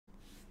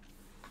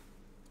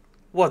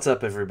What's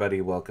up,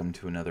 everybody? Welcome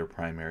to another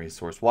primary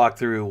source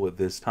walkthrough.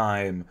 This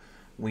time,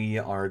 we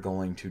are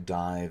going to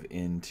dive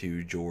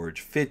into George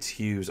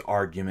Fitzhugh's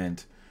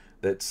argument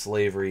that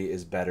slavery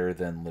is better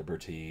than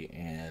liberty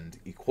and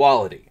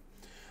equality.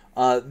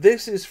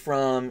 This is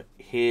from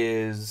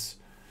his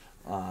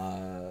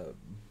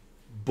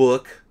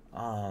book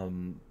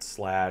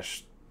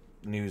slash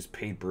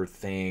newspaper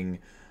thing.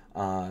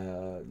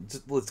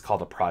 Let's call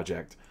it a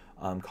project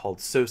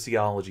called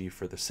Sociology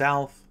for the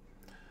South.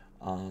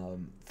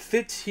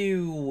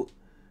 Fitzhugh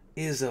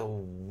is a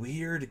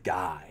weird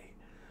guy.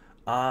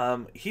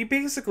 He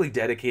basically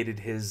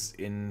dedicated his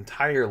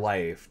entire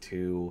life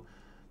to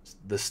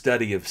the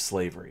study of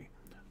slavery.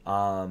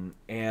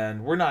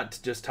 And we're not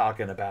just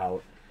talking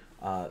about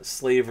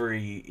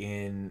slavery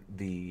in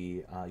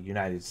the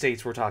United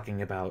States. We're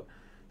talking about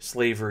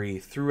slavery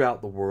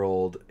throughout the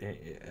world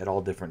at all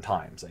different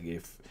times. Like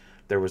if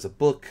there was a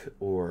book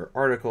or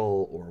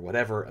article or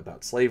whatever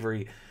about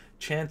slavery,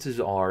 chances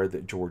are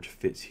that George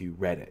Fitzhugh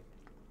read it.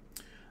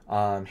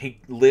 He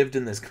lived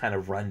in this kind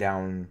of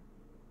rundown,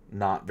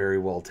 not very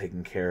well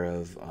taken care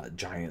of,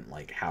 giant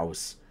like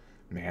house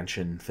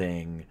mansion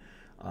thing,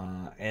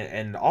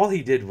 and all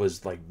he did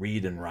was like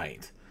read and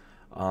write.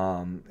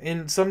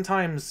 And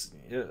sometimes,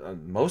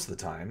 most of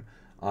the time,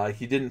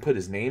 he didn't put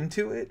his name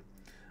to it,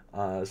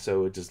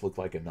 so it just looked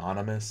like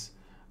anonymous.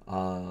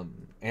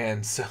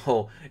 And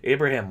so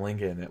Abraham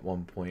Lincoln at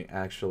one point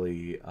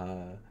actually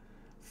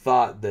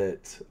thought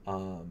that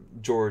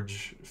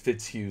George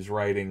Fitzhugh's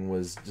writing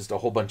was just a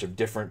whole bunch of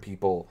different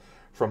people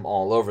from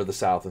all over the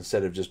South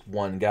instead of just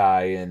one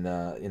guy in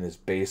his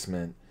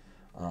basement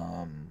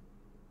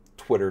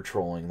Twitter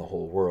trolling the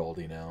whole world.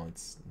 You know,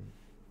 it's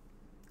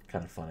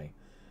kind of funny.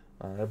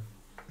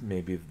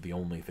 Maybe the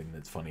only thing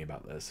that's funny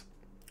about this.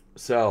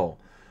 So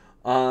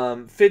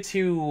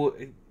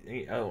Fitzhugh,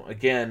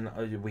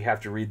 again, we have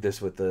to read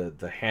this with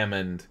the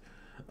Hammond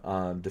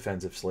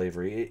defense of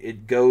slavery.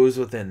 It goes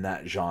within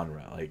that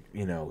genre. Like,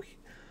 you know,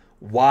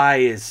 why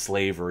is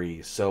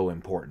slavery so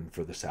important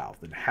for the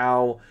South, and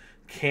how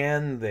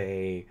can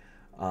they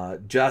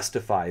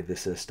justify the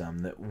system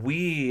that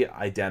we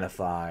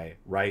identify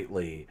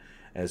rightly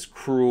as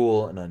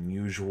cruel and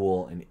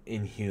unusual and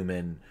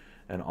inhuman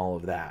and all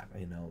of that.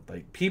 You know,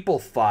 like, people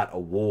fought a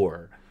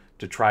war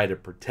to try to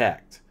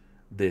protect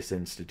this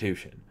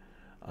institution.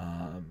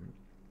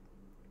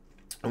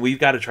 And we've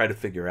got to try to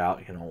figure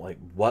out, you know, like,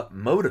 what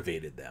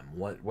motivated them,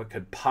 what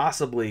could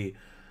possibly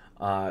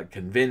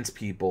convince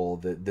people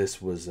that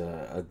this was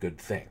a good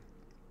thing.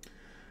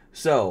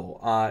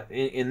 So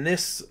in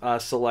this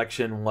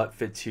selection, what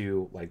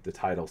Fitzhugh, like the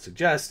title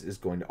suggests, is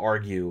going to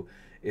argue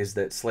is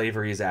that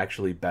slavery is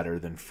actually better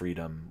than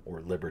freedom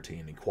or liberty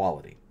and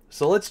equality.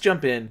 So let's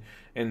jump in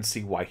and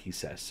see why he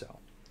says so.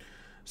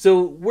 So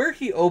where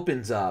he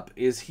opens up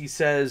is he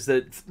says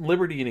that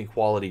liberty and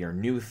equality are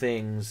new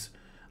things,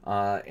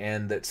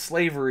 and that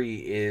slavery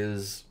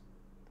is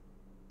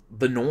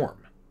the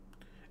norm.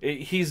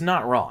 He's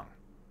not wrong.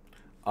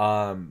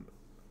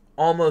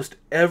 Almost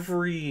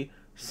every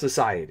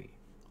society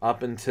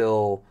up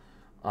until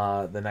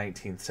the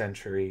 19th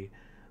century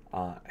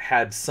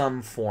had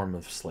some form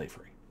of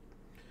slavery.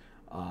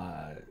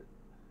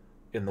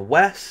 In the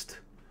West,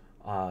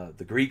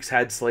 the Greeks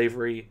had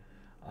slavery.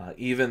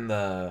 Even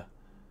the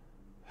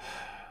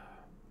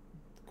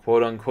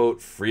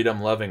quote-unquote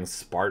freedom-loving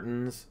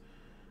Spartans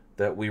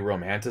that we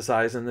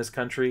romanticize in this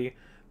country,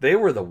 they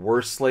were the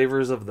worst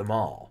slavers of them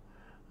all.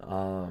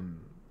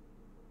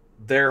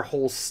 Their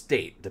whole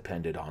state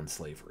depended on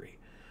slavery.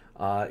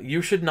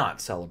 You should not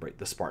celebrate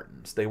the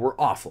Spartans. They were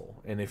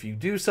awful. And if you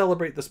do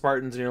celebrate the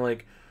Spartans and you're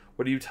like,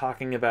 what are you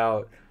talking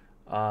about,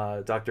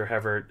 Dr.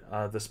 Hevert?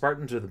 The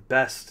Spartans are the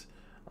best.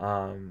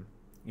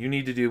 You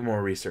need to do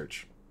more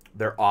research.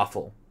 They're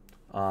awful.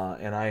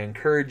 And I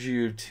encourage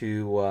you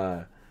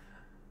to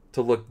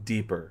look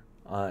deeper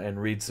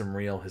and read some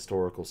real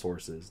historical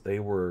sources. They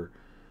were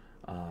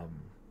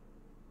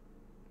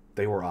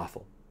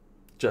awful.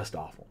 Just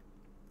awful.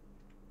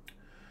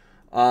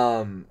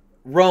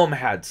 Rome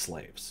had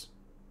slaves.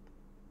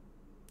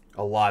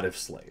 A lot of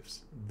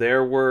slaves.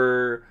 There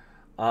were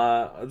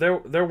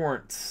there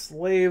weren't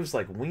slaves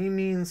like we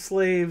mean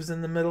slaves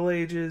in the Middle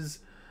Ages.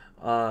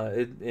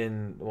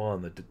 In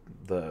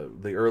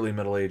the early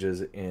Middle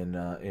Ages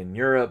in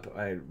Europe,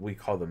 we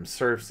call them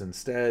serfs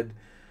instead.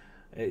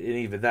 And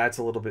even that's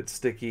a little bit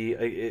sticky.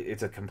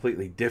 It's a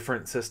completely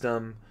different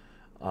system,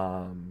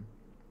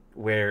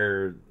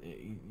 where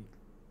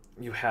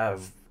you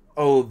have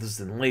oaths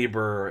and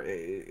labor.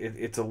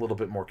 It's a little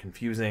bit more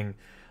confusing.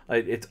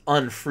 It's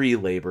unfree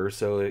labor,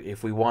 so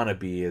if we want to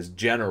be as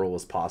general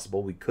as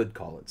possible, we could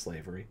call it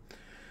slavery.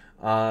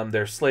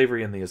 There's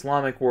slavery in the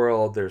Islamic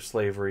world. There's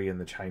slavery in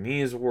the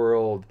Chinese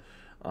world,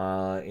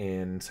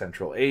 in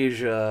Central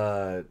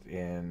Asia,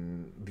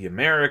 in the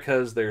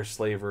Americas. There's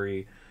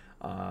slavery.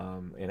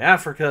 In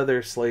Africa,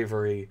 there's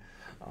slavery.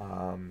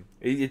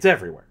 It's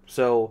everywhere.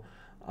 So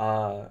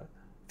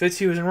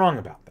Fitzhugh isn't wrong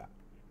about that.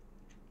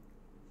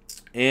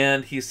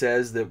 And he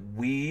says that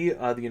we,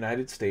 the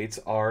United States,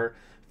 are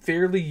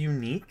fairly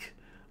unique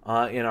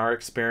in our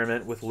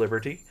experiment with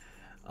liberty.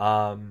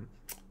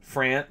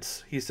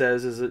 France, he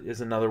says,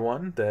 is another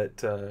one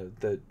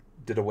that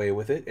did away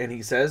with it, and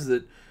he says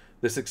that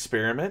this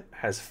experiment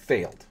has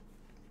failed.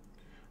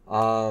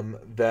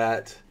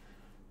 That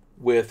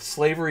with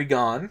slavery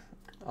gone,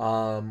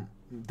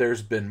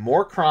 there's been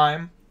more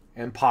crime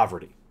and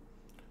poverty.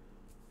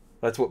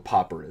 That's what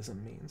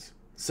pauperism means.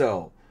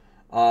 So,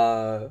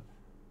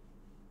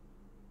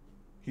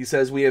 he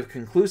says we have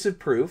conclusive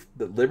proof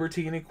that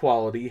liberty and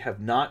equality have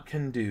not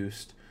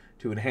conduced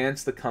to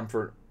enhance the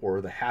comfort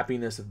or the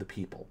happiness of the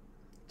people.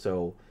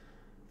 So,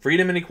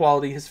 freedom and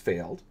equality has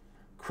failed.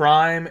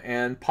 Crime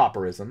and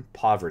pauperism,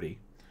 poverty,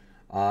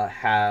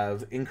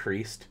 have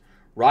increased.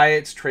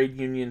 Riots, trade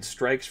unions,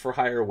 strikes for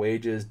higher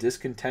wages,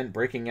 discontent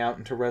breaking out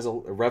into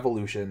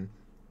revolution.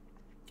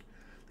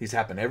 These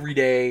happen every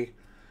day.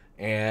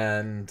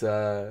 And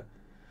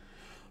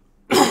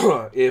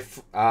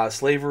if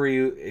slavery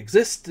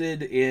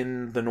existed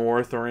in the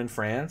North or in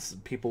France,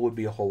 people would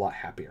be a whole lot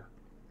happier.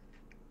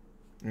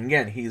 And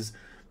again, he's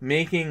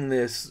making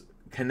this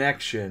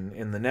connection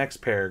in the next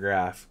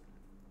paragraph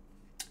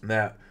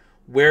that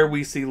where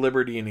we see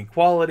liberty and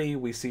equality,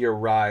 we see a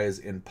rise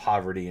in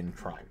poverty and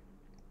crime.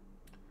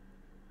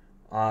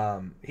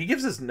 He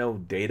gives us no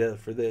data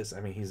for this.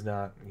 I mean, he's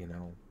not,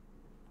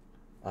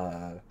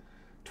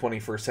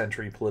 21st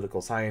century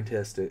political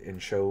scientist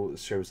and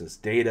shows us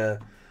data.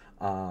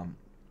 I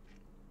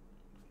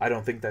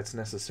don't think that's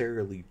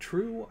necessarily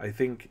true. I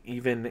think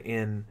even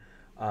in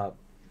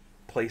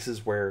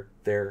places where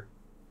there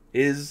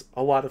is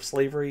a lot of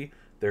slavery,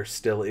 there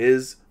still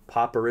is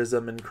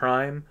pauperism and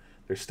crime.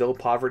 There's still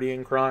poverty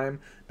and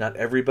crime. Not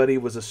everybody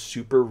was a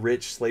super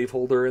rich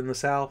slaveholder in the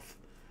South.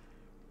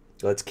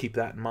 Let's keep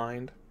that in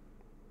mind.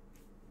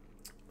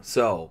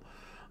 So,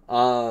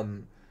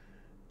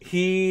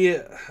 he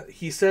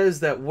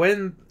says that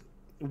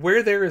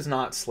where there is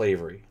not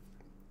slavery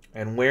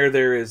and where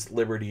there is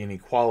liberty and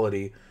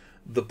equality,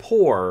 the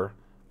poor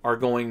are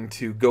going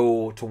to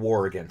go to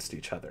war against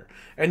each other.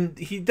 And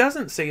he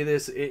doesn't say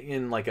this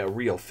in like a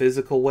real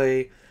physical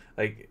way.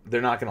 Like,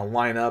 they're not going to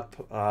line up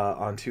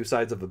on two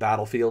sides of the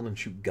battlefield and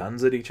shoot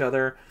guns at each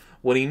other.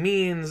 What he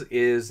means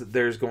is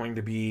there's going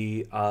to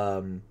be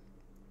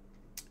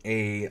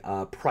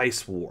a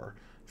price war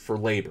for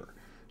labor.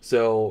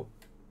 So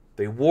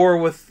they war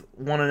with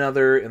one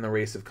another in the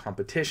race of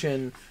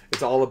competition.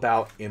 It's all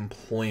about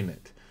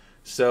employment.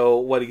 So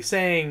what he's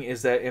saying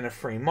is that in a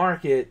free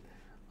market,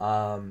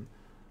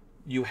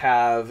 you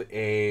have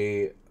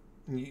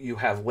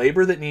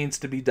labor that needs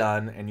to be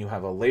done, and you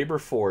have a labor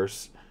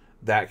force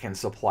that can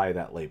supply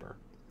that labor.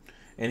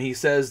 And he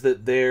says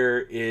that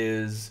there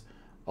is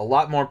a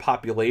lot more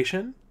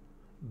population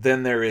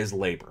than there is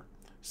labor.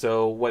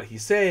 So what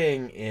he's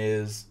saying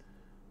is,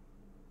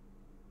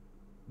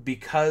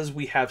 because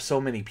we have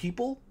so many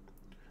people,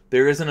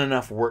 there isn't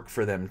enough work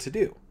for them to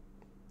do.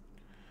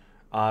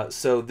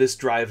 So this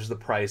drives the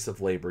price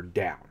of labor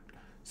down.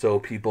 So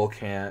people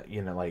can't,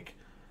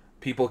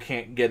 people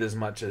can't get as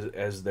much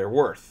as they're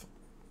worth.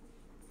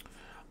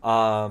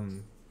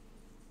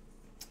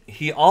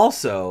 He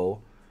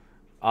also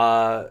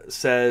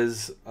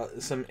says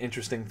some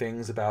interesting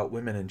things about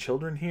women and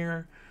children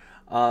here.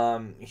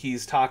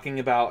 He's talking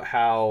about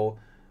how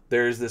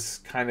there's this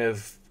kind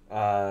of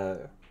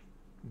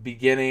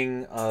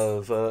beginning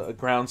of a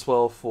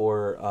groundswell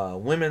for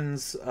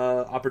women's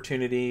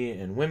opportunity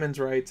and women's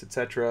rights,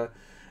 etc.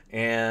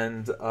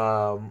 And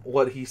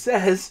what he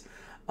says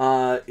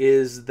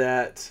is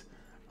that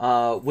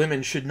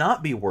women should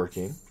not be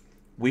working.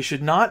 We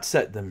should not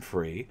set them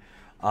free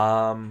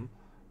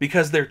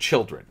because they're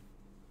children.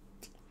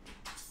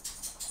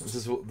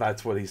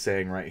 That's what he's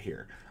saying right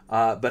here.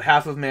 But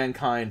half of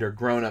mankind are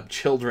grown-up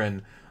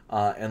children,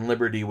 and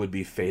liberty would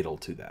be fatal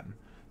to them.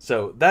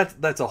 So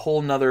that's a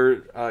whole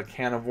nother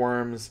can of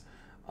worms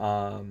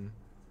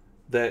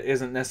that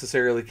isn't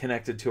necessarily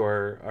connected to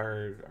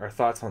our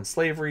thoughts on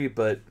slavery,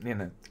 but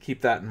keep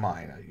that in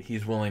mind.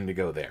 He's willing to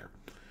go there.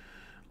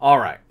 All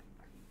right.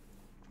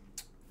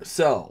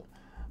 So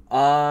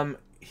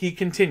he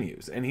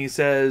continues, and he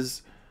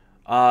says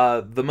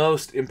the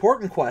most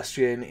important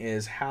question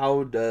is,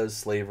 how does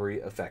slavery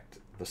affect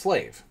the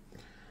slave?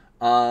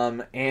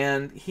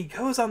 And he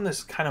goes on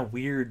this kind of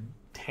weird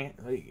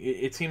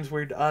it seems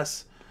weird to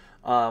us,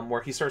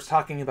 where he starts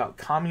talking about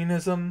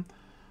communism.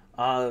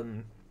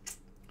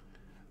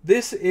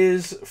 This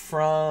is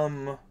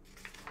from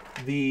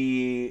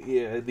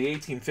the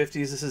 1850s.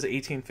 This is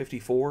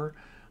 1854.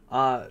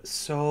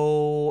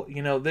 So,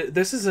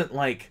 this isn't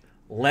like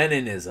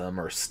Leninism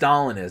or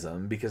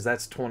Stalinism, because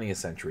that's 20th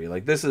century.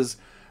 Like, this is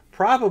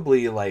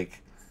probably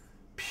like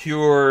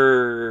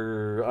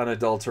pure,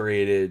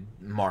 unadulterated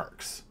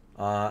Marx.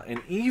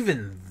 And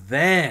even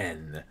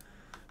then,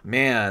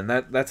 man,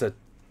 that's a...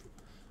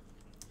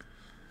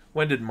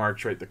 When did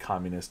Marx write the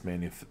Communist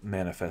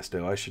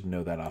Manifesto? I should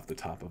know that off the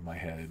top of my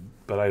head,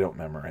 but I don't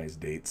memorize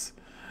dates.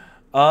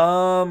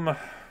 Yeah,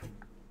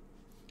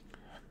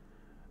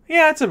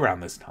 it's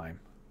around this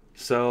time.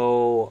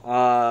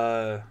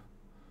 So,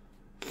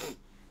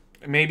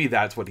 maybe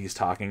that's what he's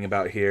talking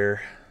about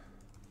here.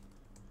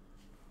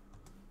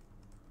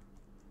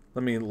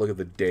 Let me look at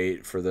the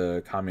date for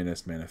the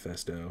Communist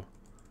Manifesto.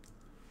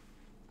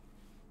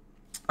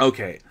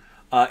 Okay,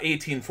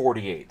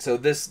 1848. So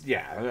this,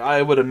 yeah,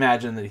 I would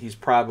imagine that he's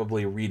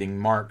probably reading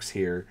Marx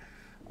here,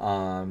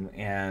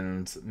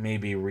 and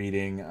maybe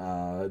reading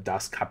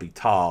Das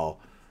Kapital,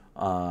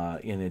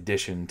 in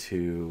addition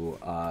to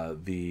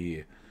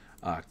the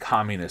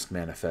Communist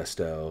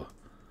Manifesto.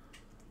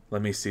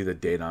 Let me see the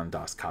date on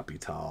Das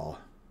Kapital.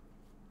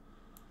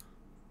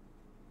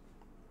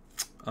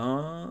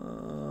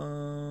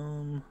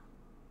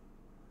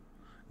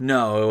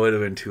 No, it would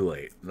have been too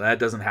late. That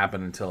doesn't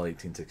happen until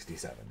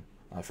 1867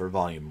 for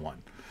Volume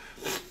 1.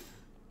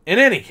 In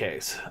any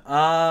case,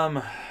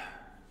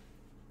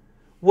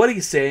 what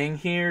he's saying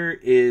here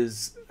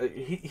is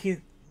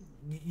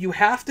you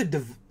have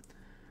to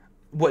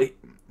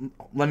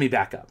let me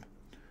back up.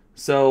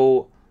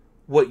 So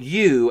what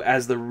you,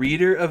 as the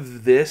reader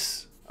of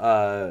this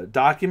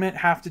document,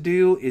 have to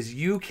do is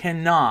you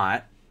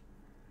cannot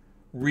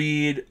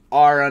read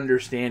our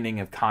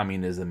understanding of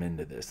communism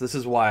into this. This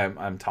is why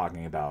I'm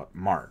talking about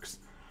Marx.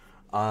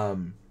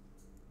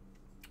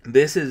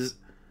 This is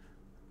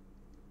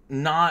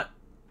not...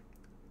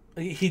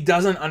 He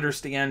doesn't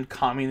understand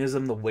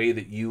communism the way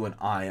that you and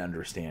I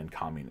understand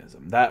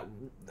communism. That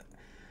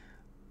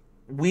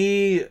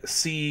we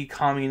see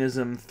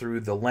communism through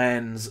the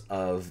lens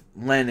of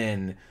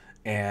Lenin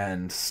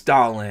and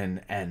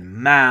Stalin and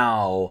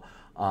Mao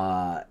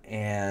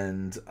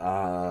and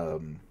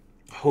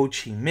Ho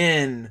Chi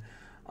Minh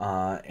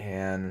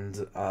and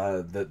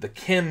the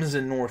Kims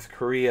in North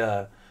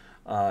Korea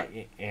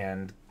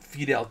and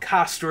Fidel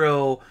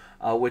Castro,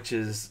 which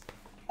is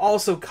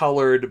also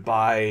colored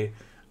by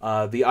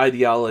the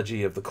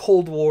ideology of the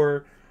Cold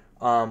War,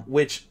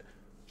 which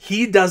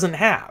he doesn't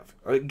have.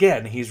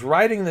 Again, he's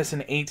writing this in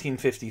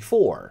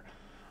 1854.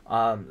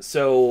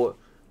 So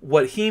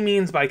what he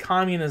means by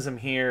communism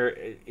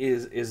here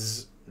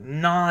is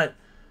not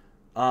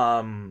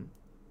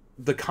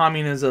the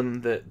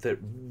communism that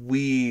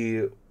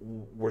we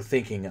were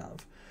thinking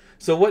of.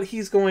 So what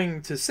he's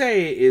going to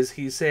say is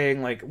he's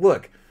saying, like,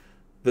 look,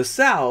 the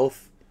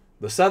South,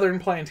 the Southern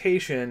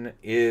plantation,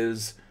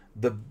 is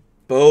the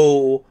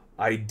beau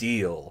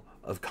ideal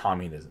of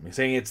communism. He's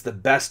saying it's the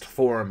best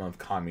form of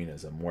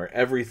communism, where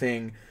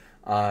everything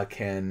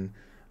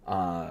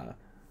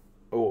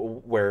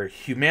where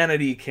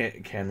humanity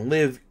can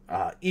live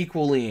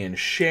equally and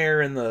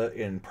share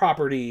in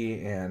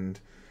property and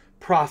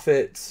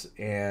profits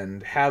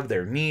and have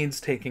their needs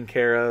taken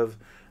care of.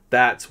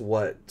 That's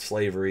what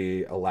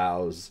slavery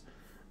allows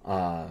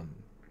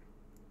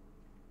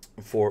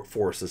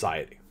for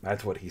society.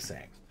 That's what he's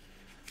saying.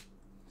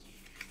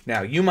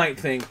 Now, you might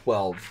think,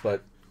 well,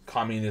 but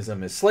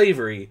communism is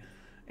slavery,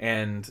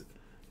 and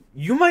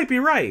you might be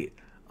right.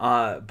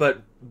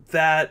 But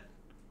that,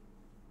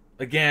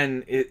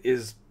 again,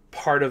 is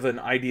part of an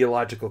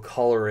ideological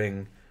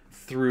coloring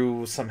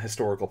through some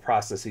historical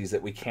processes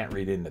that we can't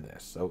read into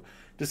this. So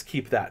just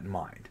keep that in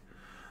mind.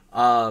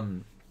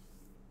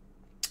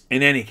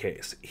 In any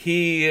case,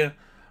 he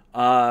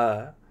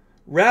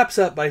wraps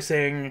up by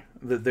saying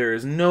that there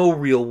is no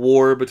real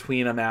war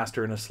between a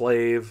master and a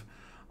slave.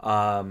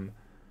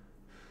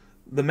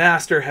 The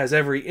master has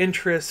every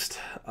interest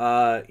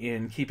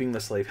in keeping the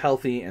slave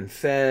healthy and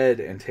fed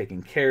and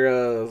taken care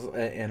of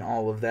and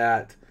all of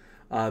that,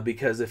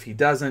 because if he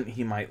doesn't,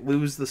 he might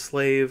lose the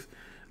slave.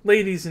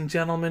 Ladies and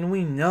gentlemen,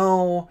 we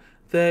know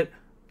that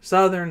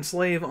Southern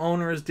slave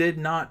owners did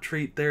not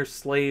treat their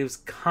slaves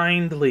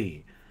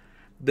kindly.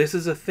 This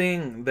is a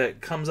thing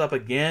that comes up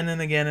again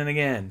and again and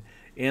again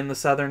in the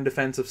Southern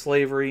defense of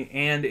slavery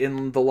and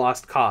in the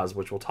Lost Cause,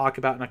 which we'll talk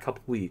about in a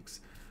couple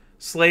weeks.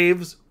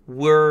 Slaves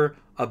were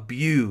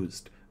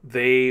abused.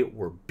 They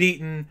were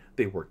beaten.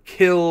 They were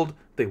killed.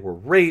 They were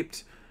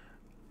raped.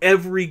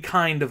 Every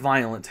kind of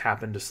violence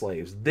happened to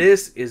slaves.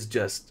 This is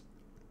just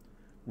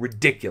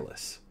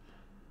ridiculous.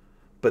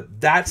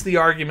 But that's the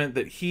argument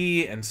that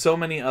he and so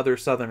many other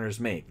Southerners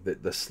make,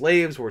 that the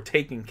slaves were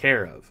taken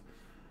care of.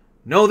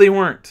 No, they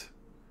weren't.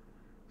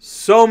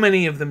 So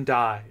many of them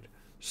died.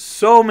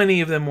 So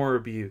many of them were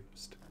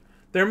abused.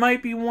 There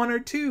might be one or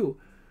two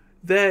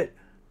that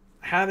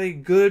had a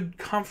good,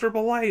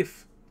 comfortable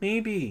life.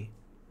 Maybe.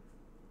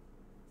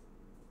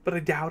 But I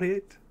doubt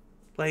it.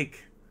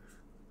 Like,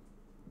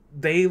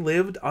 they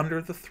lived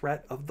under the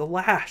threat of the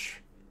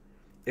lash.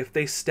 If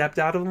they stepped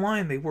out of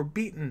line, they were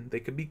beaten. They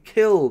could be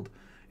killed.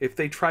 If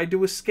they tried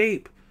to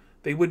escape,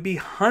 they would be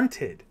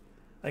hunted.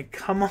 Like,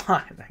 come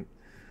on.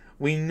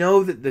 We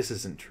know that this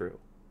isn't true.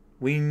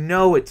 We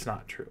know it's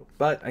not true.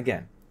 But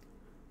again,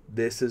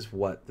 this is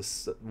what a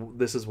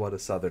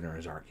Southerner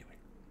is arguing.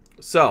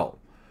 So,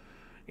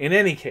 in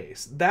any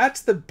case,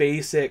 that's the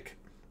basic.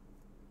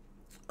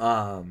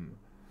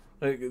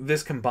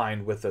 This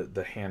combined with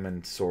the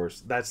Hammond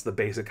source, that's the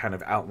basic kind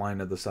of outline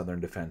of the Southern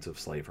defense of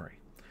slavery.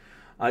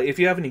 If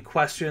you have any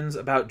questions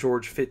about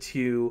George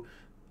Fitzhugh,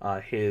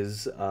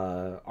 his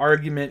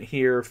argument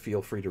here,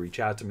 feel free to reach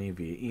out to me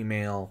via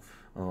email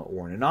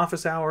or in an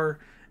office hour.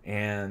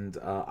 And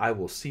I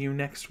will see you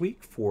next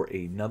week for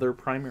another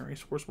primary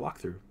source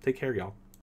walkthrough. Take care, y'all.